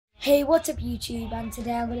Hey, what's up YouTube? And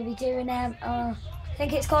today I'm going to be doing I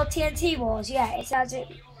think it's called TNT Wars. Yeah, it's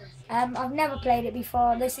actually I've never played it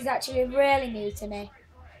before. This is actually really new to me.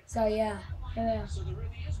 So yeah, here we are.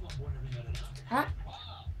 Huh?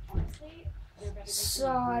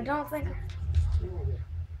 So I don't think.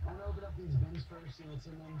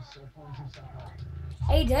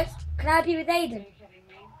 Aiden, can I be with Aiden?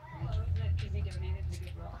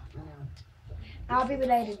 I'll be with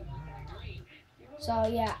Aiden. So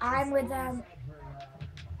yeah, I'm with Aiden.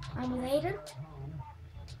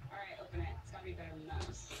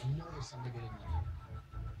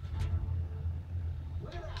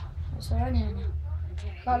 What's around here now?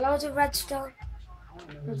 Got loads of redstone.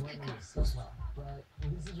 Loads of pickaxes.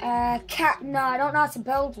 No, I don't know how to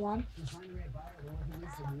build one.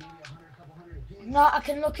 No, I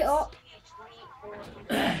can look it up.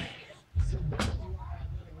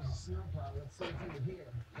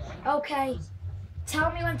 Okay,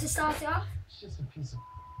 tell me when to start it off. It's just a piece of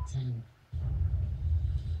tin.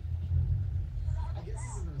 I guess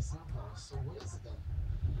this isn't a snowplow, so what is it then?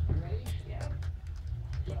 You ready? Yeah.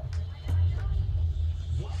 Go.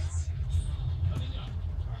 What?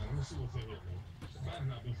 Alright, let me see what's in here, man. There better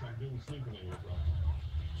not be some dude sleeping in here, bro.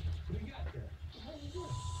 What do you got there? What are you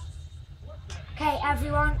doing? Okay,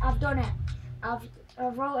 everyone, I've done it.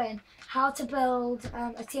 I've wrote in how to build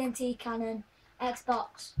a TNT cannon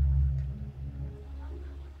Xbox.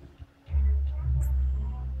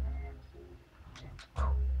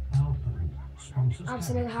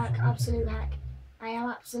 Absolute hack, absolute hack. I am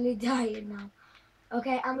absolutely dying now.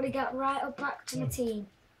 Okay, I'm gonna get right up back to my team.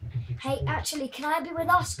 Hey, actually, can I be with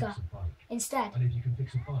Oscar instead? And if you can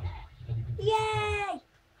fix a bike, then you can Yay!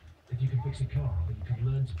 If you can fix a car, then you can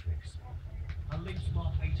learn to fix. A Lynx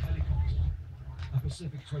Mark 8 helicopter, a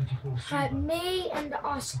Pacific 24 Right, me and a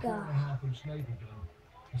Oscar. 4.5-inch naval gun,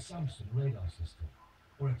 a Samson radar system,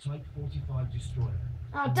 or a Type 45 destroyer.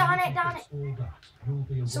 Oh, darn it, darn it. All that, you'll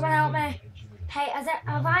be a Someone help me. engineer. Hey,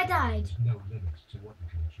 have I died? There's no limit to what you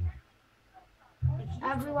can achieve.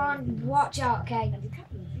 Everyone, watch out, okay?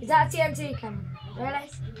 Is that a TNT cannon? Really?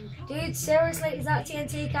 Dude, seriously, is that a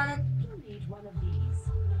TNT cannon?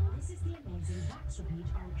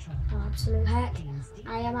 Oh, absolute heck.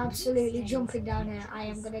 I am absolutely jumping down here. I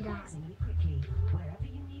am gonna die.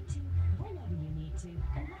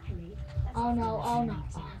 Oh no, oh no.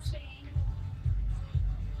 Oh.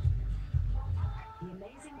 The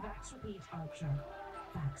amazing Vax Repeat Ultra.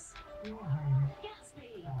 Vax, your home.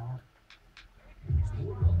 Gatsby!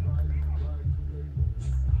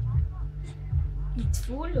 It's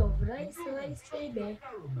full of rice, baby.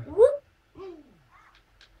 Whoop!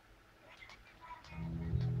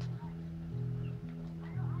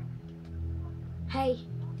 Hey,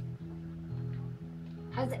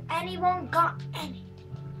 has anyone got any?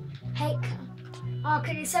 Hey,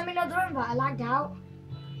 can you send me another invite? I lagged out.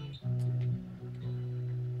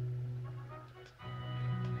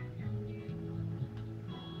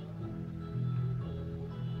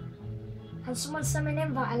 Can someone send me an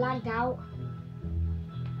invite? I lagged out.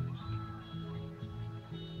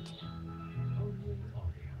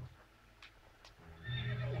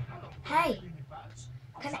 Hey,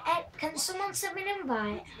 can someone send me an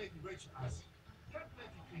invite?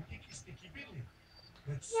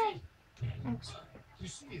 Yay. Thanks. You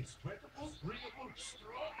see, it's credible, real,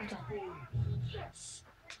 strong. Yes.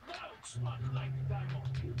 Now it's not like a diamond.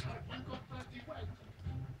 Have you got plenty wet?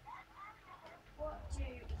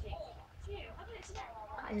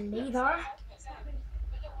 Lever.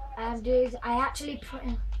 Dude, I actually put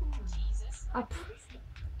in. I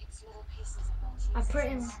put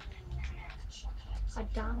in a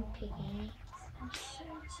donkey.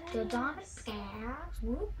 The donkey.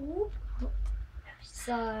 Whoop whoop.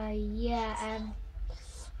 So yeah,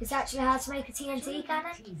 it's actually how to make a TNT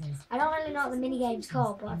cannon. I don't really know what the mini game's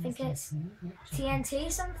called, but I think it's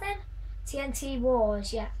TNT something. TNT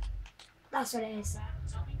Wars, yeah, that's what it is.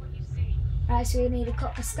 Right, so we need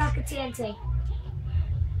a stack of TNT.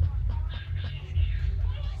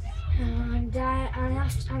 And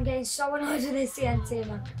I'm getting so annoyed with this TNT,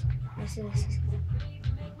 man. I see this.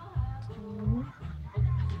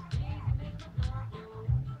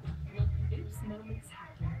 Oops, moments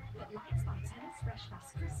happen, but Lights by Tennis Fresh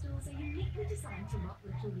Fast Crystals are uniquely designed to lock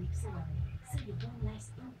little leaks away, so you've one less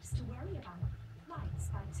oops to worry about. Lights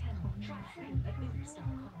by Tennis. Try free at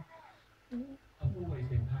oops.com. I've always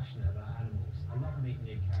been passionate about animals. I love meeting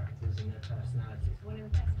new characters and their personalities. One of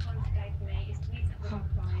the best times today for me is to meet up with our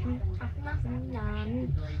clients and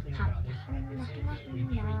The great thing about this practice is that we treat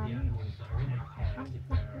the animals that are in our care as if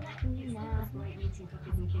they're our own. it's not just great meeting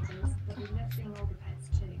puppies and kittens, but we love seeing older pets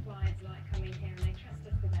too. Clients like coming here and they trust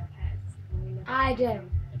us with their pets. And we love I do.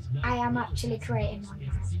 It's I am actually creating one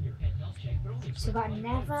now. So we've got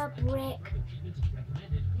never brick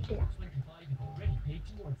block.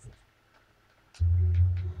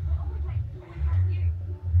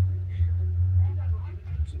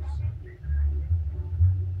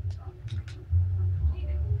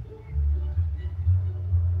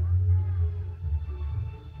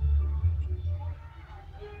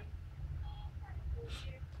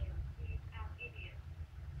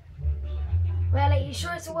 Well, are you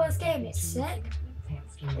sure it's the worst game? It's sick.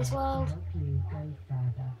 This world. Help you go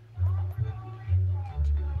further.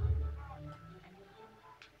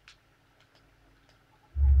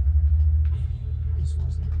 This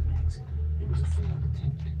wasn't an accident. It was a failed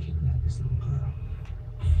attempt to kidnap this little girl.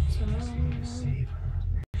 Save her.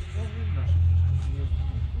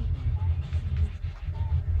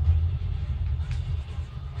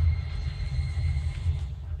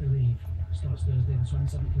 Believe starts Thursday the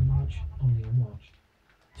 27th of March, only on Watch.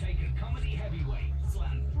 Take a comedy heavyweight,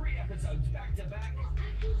 slam 3 episodes back to back, What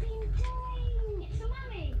have you been doing?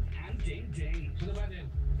 Salami! and ding ding. To the wedding.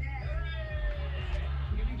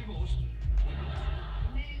 You're getting divorced.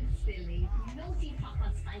 No, silly. Naughty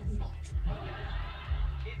Papa spank not.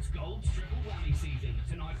 It's Gold's triple whammy season,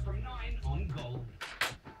 tonight from 9 on Gold.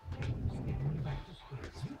 Back to school.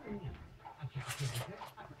 I can't get it.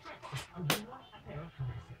 I would like a pair of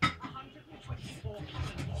comics. 124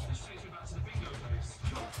 This takes me back to the bingo days.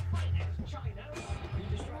 China.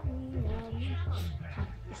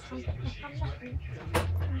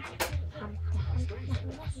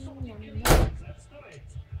 Let's do it.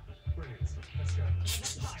 Brilliant. Let's go.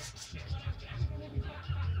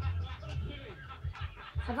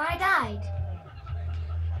 Have I died?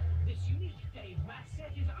 This unique Dave Matt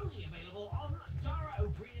set is only available on Dara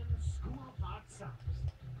O'Brien's School of Hard Science.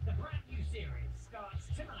 The brand new series starts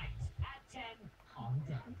tonight at 10 on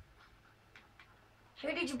Deck. Who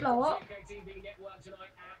did you blow up? UK TV Network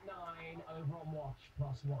tonight at 9 over on Watch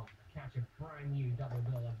 +1. Catch a brand new double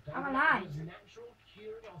bill of I'm David alive. Attenborough's Natural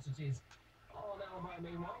Curiosities. On Alibi,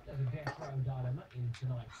 meanwhile, there's a death row dilemma in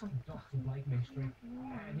tonight's Dr. Blake mystery.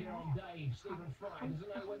 And here on Dave, Stephen Fry doesn't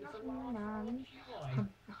know whether to laugh or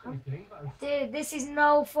cry. He's doing both. Dude, this is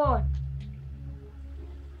no fun.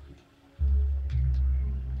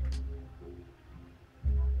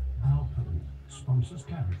 Alpen sponsors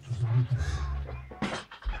characters on TV.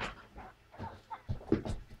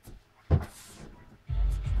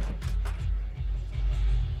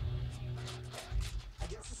 I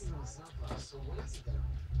guess this is on SoundCloud, so what is it then?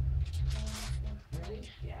 Ready?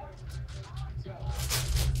 Yeah. Go.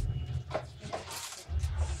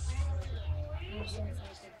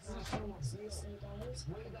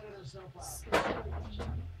 Way better than SoundCloud.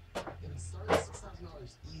 And it started at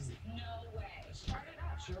 $6,000 easy. No way. Start it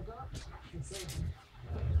up. Choke up? It's safe.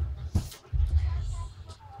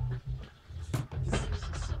 This is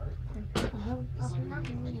the start. It's like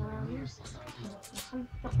making $1 million $6,000.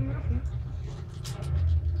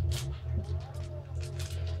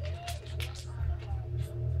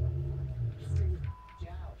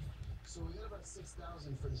 So we got about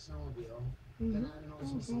 6,000 for the snowmobile, then adding all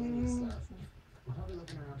some miscellaneous stuff. We're probably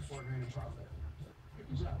looking around $4,000 in profit.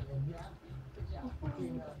 Good job, man. Yeah. Good job. Okay,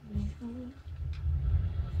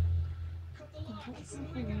 cut the lock. Let's see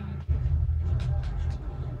what we got.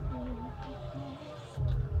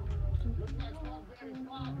 Looks like all very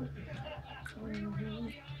clobbed.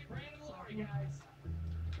 Sorry, guys.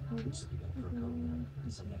 We should be good for a coat.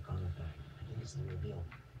 It's a neck on the back. I think it's the real deal.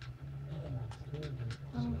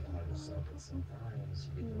 So you have to sell it sometimes.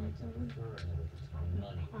 You get the right type of fur and everything's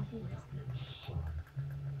money. I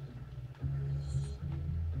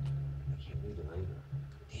can't read the label.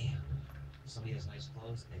 Damn. Somebody has nice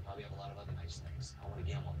clothes, they probably have a lot of other nice things. I want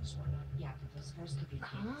to gamble on this one. Yeah, but those first could be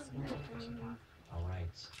All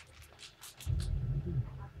right.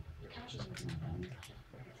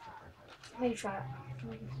 Let me try it.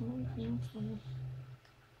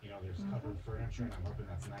 You know, there's covered furniture, and I'm hoping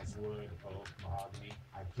that's nice wood, oak, mahogany.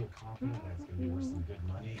 I feel confident that it's going to be worth some good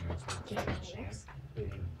money, and it's worth taking a chance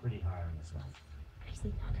bidding pretty high on this one.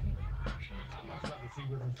 I'm not trying to see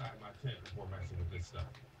what's inside my tent before messing with this stuff.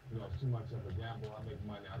 You know, it's too much of a gamble. I make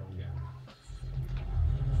money, I don't gamble.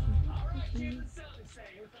 All right, here's the selling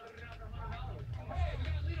say. We started it out for $100. Hey, we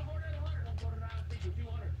got a leaderboard at 100. I'm going around thinking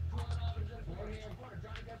 200. $200 at 40 and 40.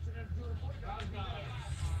 Johnny Dexter at $240. $1,000.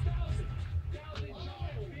 Big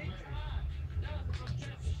time. $1,000 from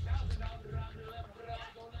Jesse. $1,000 around to 11. Put it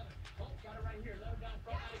out, go 11. Oh, got it right here. 11 down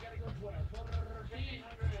front. Now you got to go 12. 1,500.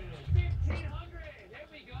 1,500. There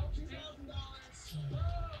we go. $2,000.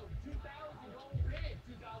 Whoa, 2,000 gold big.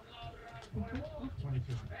 $2,000 around 21.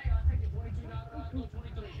 22. Hey, I'll take it. $22 out, go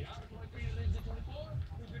 23. Out of 23 to 24.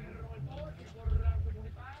 We did it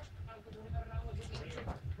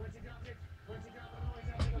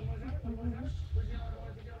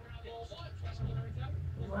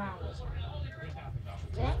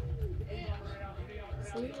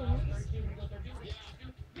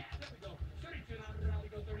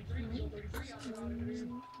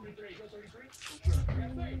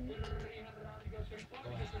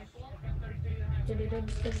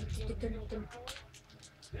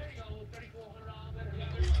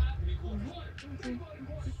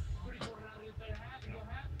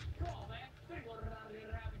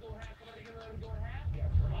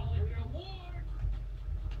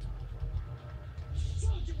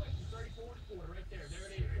Right there, there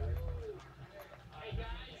it is. Hey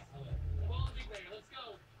guys, follow me there, let's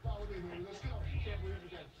go. Follow me, baby. Let's go. Can't believe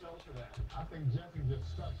you got so for that. I think Jesse just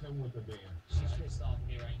stuck him with the band. She's pissed off at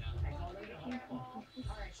me right now.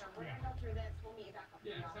 Alright, Sean, we're gonna go through this. We'll meet you back up.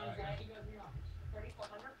 Yeah, sounds like you guys in the office.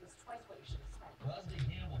 3,400 was twice what you should have spent. Well, that's a big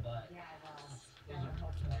gamble, but Yeah, well,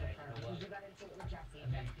 unfortunately for her, because you got into it with Jesse,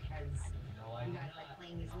 and that's because no, I you did guys not. like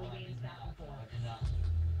playing these little games back and forth. I did not.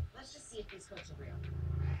 Let's just see if these coats are real.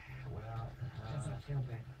 Well, Doesn't feel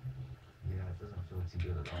bad. yeah, it doesn't feel too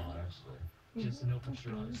good at all, actually. Just to know for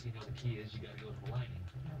sure, obviously, you know the key is you gotta go to the lining.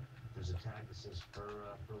 There's a tag that says for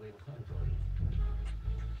label compatibility.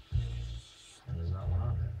 And there's not one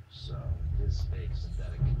on there, so it is fake,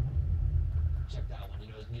 synthetic. Check that one,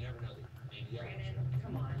 you know, you never know. Maybe the other Brandon, one.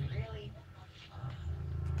 come on, really?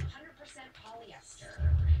 100% polyester.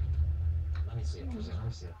 Let me see it, let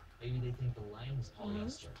me see it. Maybe they think the lining is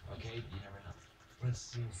polyester, okay? But you never know. Let's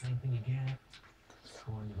see, same thing again.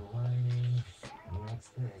 Going to the lining. Yeah, it's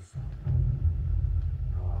thick.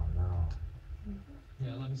 Oh no.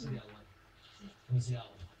 Yeah, let me see that one. Let me see that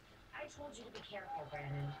one. I told you to be careful,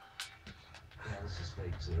 Brandon. Yeah, this is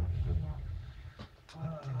fake too. Oh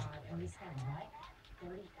God, and we spent what?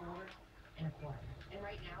 34 and a quarter. And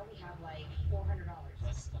right now we have like $400.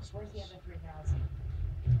 Where's the other 3,000?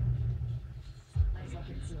 Let's look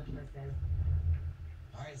and see what this is.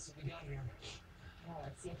 Alright, so we got here. Well,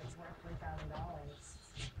 let's see if it's worth $3,000.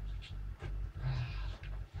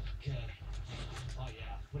 Okay. Oh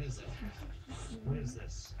yeah. What is it? What is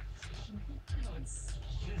this? No, What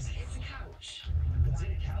is it? it's a couch. Is it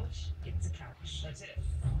a couch? It's a couch. That's it.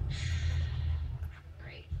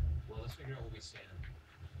 Great. Well, let's figure out where we stand.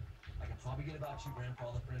 I can probably get about $2,000 for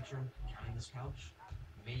all the furniture, counting this couch.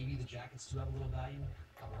 Maybe the jackets do have a little value,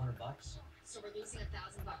 $200. So we're losing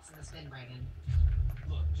 $1,000 in the spin, Brandon.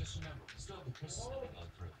 Look, just remember, we still have the Christmas money to go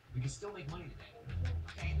through. We can still make money today.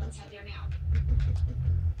 Okay, let's head there now.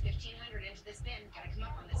 1,500 into this bin. Gotta come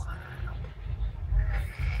up on this one.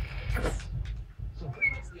 So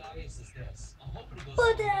pretty much the obvious is this. I'm hoping to go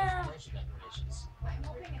But, see those grocery decorations. I'm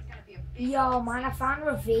hoping it's gonna be a big Yo, man, I found a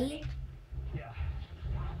ravine. Yeah.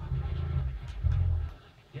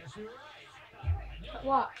 Yes, you're right.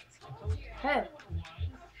 What? Who? Yeah.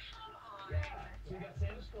 So we got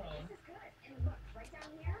Santa's throne. This is good. And look, right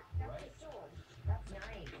down here, that's the stool. That's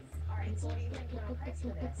nice. Alright, so what do you think about price for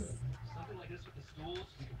this? Something like this with the stools,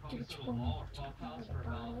 we could probably set a wall or fall tiles for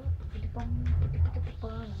about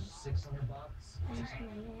 $600.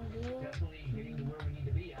 Definitely getting to where we need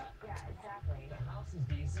to be at. Yeah, exactly. The house is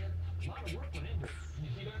decent. A lot of work went into it. You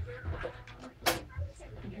see that there?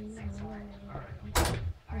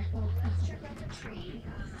 Let's check out the tree.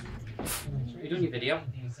 You doing your video?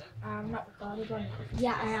 Decent. I'm not recording.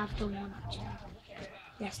 Yeah, I have done one actually.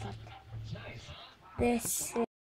 Yes, Dad. Nice, huh? This is